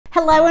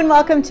Hello and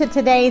welcome to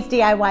today's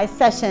DIY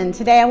session.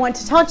 Today I want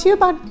to talk to you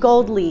about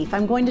gold leaf.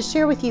 I'm going to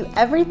share with you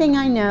everything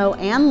I know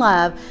and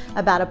love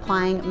about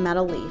applying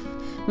metal leaf.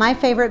 My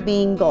favorite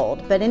being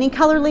gold, but any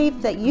color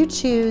leaf that you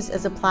choose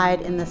is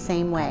applied in the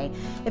same way.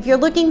 If you're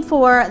looking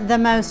for the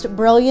most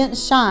brilliant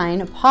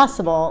shine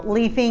possible,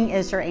 leafing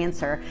is your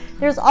answer.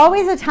 There's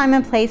always a time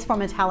and place for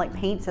metallic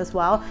paints as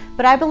well,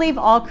 but I believe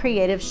all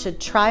creatives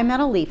should try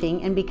metal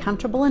leafing and be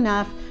comfortable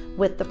enough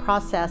with the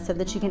process so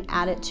that you can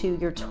add it to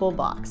your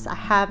toolbox. I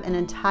have an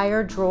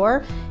entire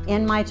drawer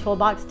in my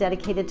toolbox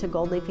dedicated to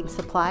gold leafing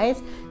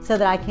supplies so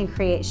that I can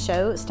create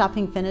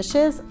show-stopping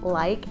finishes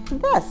like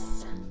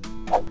this.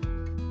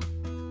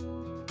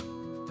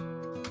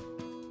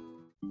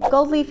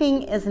 Gold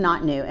leafing is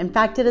not new. In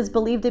fact, it is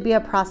believed to be a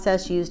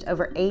process used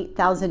over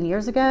 8,000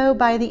 years ago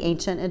by the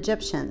ancient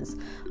Egyptians.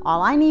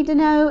 All I need to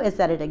know is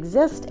that it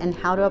exists and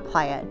how to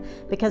apply it,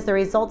 because the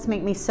results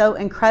make me so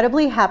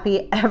incredibly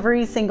happy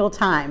every single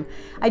time.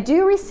 I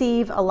do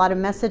receive a lot of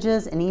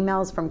messages and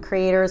emails from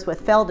creators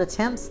with failed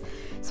attempts,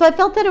 so I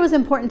felt that it was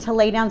important to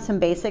lay down some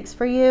basics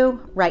for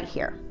you right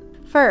here.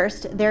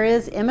 First, there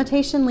is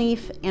imitation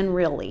leaf and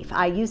real leaf.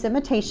 I use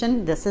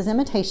imitation. This is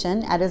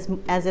imitation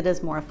as it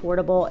is more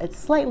affordable. It's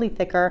slightly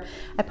thicker.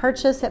 I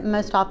purchase it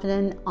most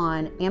often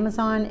on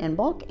Amazon in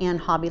bulk and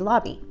Hobby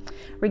Lobby.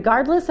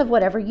 Regardless of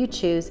whatever you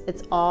choose,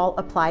 it's all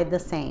applied the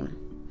same.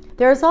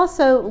 There's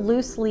also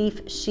loose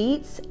leaf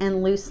sheets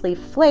and loose leaf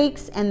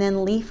flakes, and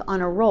then leaf on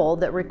a roll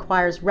that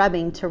requires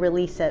rubbing to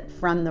release it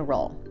from the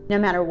roll. No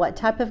matter what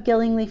type of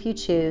gilding leaf you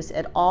choose,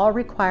 it all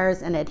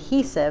requires an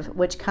adhesive,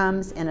 which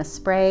comes in a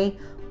spray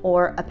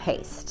or a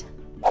paste.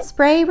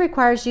 Spray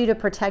requires you to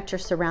protect your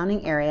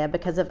surrounding area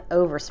because of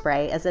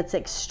overspray, as it's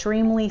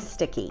extremely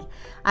sticky.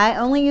 I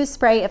only use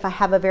spray if I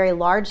have a very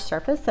large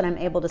surface that I'm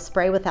able to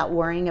spray without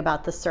worrying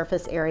about the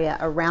surface area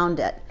around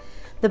it.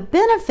 The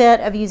benefit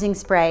of using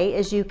spray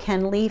is you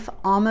can leaf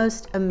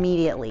almost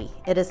immediately.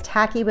 It is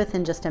tacky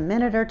within just a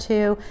minute or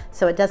two,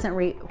 so it doesn't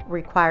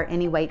require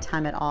any wait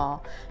time at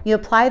all. You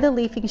apply the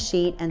leafing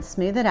sheet and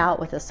smooth it out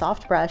with a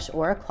soft brush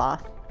or a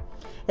cloth.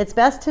 It's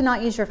best to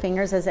not use your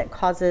fingers, as it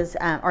causes,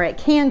 or it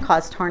can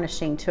cause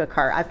tarnishing to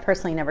occur. I've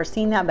personally never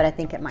seen that, but I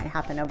think it might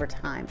happen over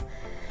time.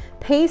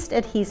 Paste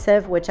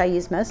adhesive, which I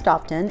use most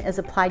often, is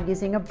applied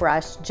using a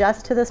brush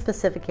just to the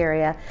specific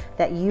area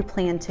that you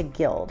plan to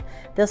gild.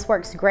 This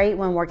works great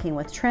when working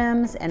with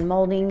trims and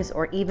moldings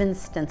or even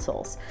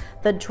stencils.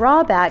 The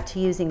drawback to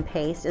using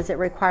paste is it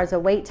requires a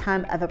wait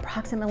time of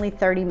approximately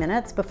 30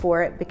 minutes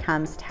before it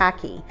becomes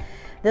tacky.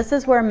 This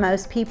is where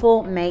most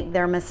people make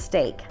their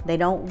mistake. They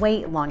don't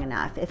wait long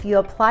enough. If you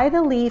apply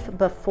the leaf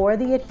before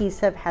the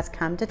adhesive has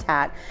come to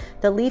tack,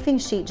 the leafing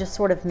sheet just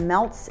sort of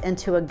melts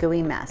into a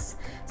gooey mess.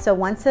 So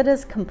once it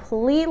is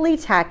completely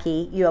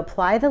tacky, you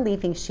apply the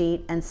leafing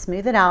sheet and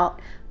smooth it out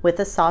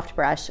with a soft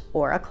brush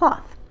or a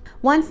cloth.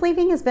 Once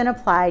leafing has been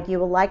applied, you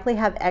will likely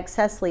have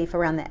excess leaf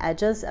around the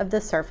edges of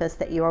the surface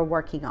that you are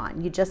working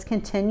on. You just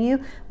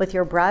continue with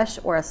your brush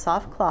or a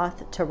soft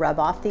cloth to rub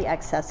off the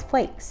excess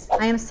flakes.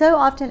 I am so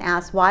often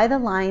asked why the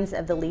lines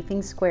of the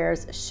leafing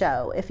squares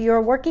show. If you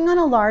are working on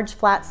a large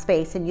flat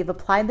space and you've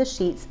applied the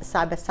sheets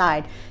side by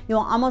side, you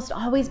will almost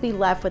always be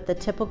left with the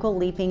typical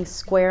leafing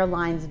square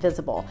lines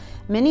visible.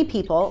 Many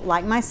people,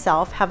 like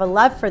myself, have a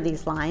love for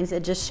these lines.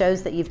 It just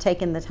shows that you've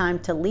taken the time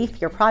to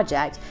leaf your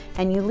project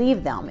and you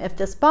leave them. If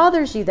this bothers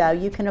you though,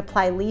 you can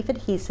apply leaf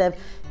adhesive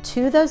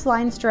to those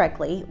lines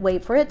directly,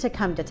 wait for it to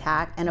come to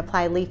tack, and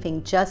apply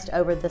leafing just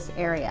over this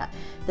area.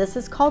 This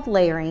is called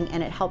layering,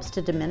 and it helps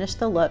to diminish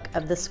the look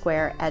of the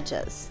square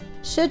edges.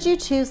 Should you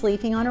choose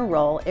leafing on a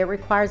roll, it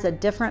requires a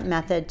different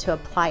method to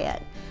apply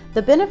it.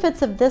 The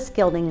benefits of this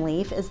gilding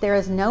leaf is there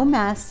is no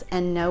mess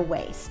and no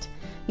waste.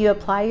 You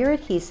apply your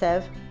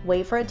adhesive,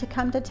 wait for it to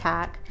come to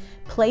tack,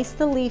 place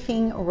the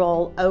leafing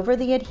roll over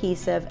the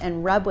adhesive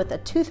and rub with a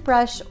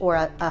toothbrush or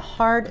a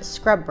hard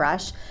scrub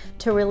brush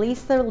to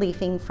release the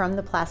leafing from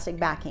the plastic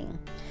backing.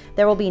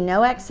 There will be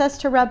no excess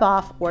to rub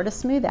off or to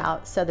smooth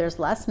out, so there's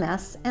less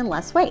mess and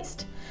less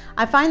waste.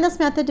 I find this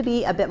method to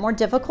be a bit more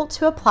difficult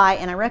to apply,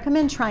 and I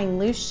recommend trying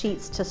loose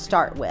sheets to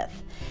start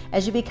with.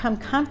 As you become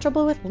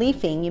comfortable with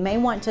leafing, you may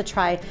want to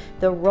try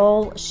the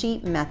roll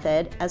sheet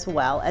method as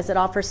well, as it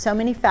offers so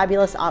many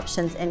fabulous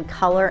options in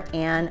color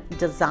and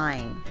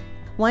design.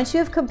 Once you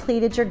have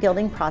completed your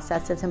gilding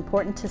process, it's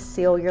important to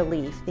seal your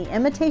leaf. The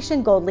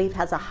imitation gold leaf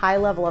has a high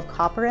level of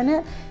copper in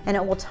it, and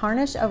it will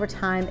tarnish over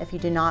time if you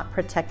do not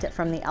protect it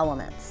from the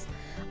elements.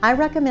 I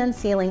recommend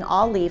sealing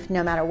all leaf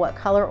no matter what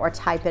color or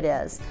type it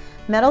is.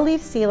 Metal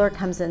leaf sealer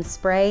comes in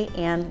spray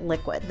and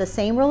liquid. The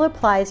same rule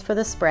applies for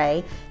the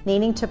spray,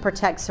 needing to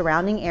protect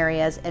surrounding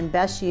areas and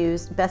best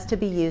to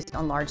be used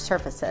on large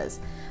surfaces.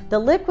 The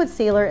liquid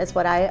sealer is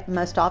what I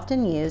most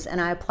often use, and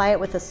I apply it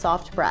with a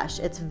soft brush.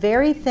 It's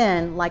very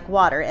thin like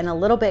water, and a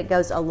little bit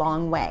goes a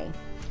long way.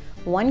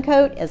 One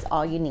coat is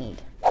all you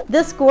need.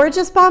 This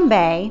gorgeous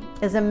Bombay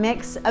is a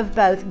mix of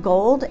both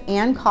gold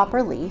and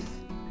copper leaf.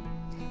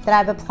 that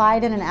I've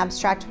applied in an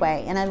abstract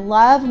way. And I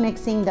love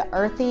mixing the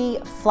earthy,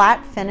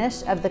 flat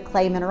finish of the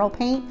clay mineral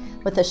paint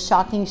with the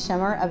shocking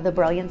shimmer of the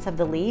brilliance of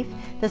the leaf.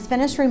 This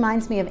finish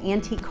reminds me of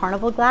antique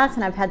carnival glass,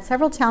 and I've had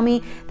several tell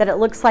me that it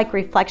looks like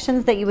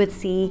reflections that you would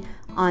see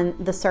on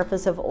the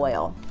surface of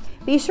oil.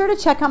 Be sure to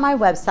check out my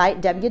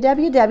website,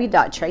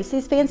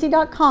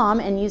 www.traceysfancy.com,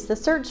 and use the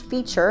search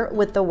feature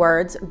with the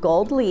words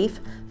gold leaf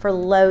for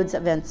loads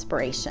of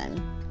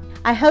inspiration.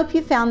 I hope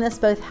you found this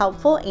both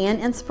helpful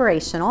and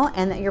inspirational,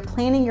 and that you're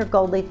planning your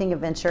gold leafing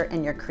adventure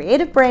in your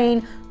creative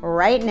brain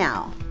right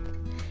now.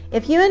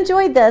 If you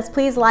enjoyed this,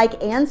 please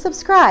like and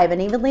subscribe,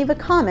 and even leave a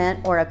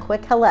comment or a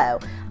quick hello.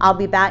 I'll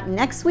be back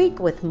next week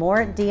with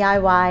more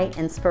DIY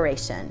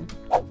inspiration.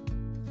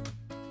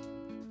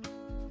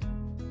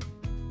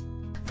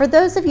 For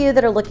those of you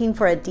that are looking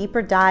for a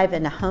deeper dive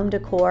into home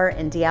decor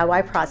and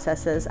DIY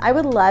processes, I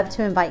would love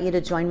to invite you to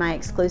join my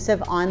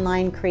exclusive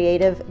online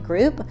creative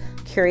group,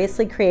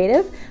 Curiously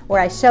Creative, where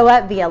I show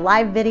up via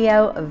live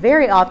video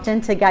very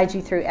often to guide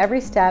you through every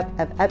step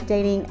of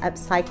updating,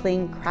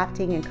 upcycling,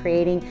 crafting, and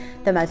creating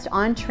the most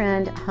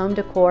on-trend home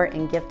decor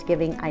and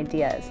gift-giving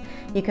ideas.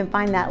 You can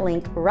find that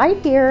link right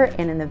here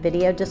and in the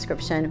video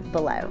description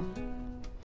below.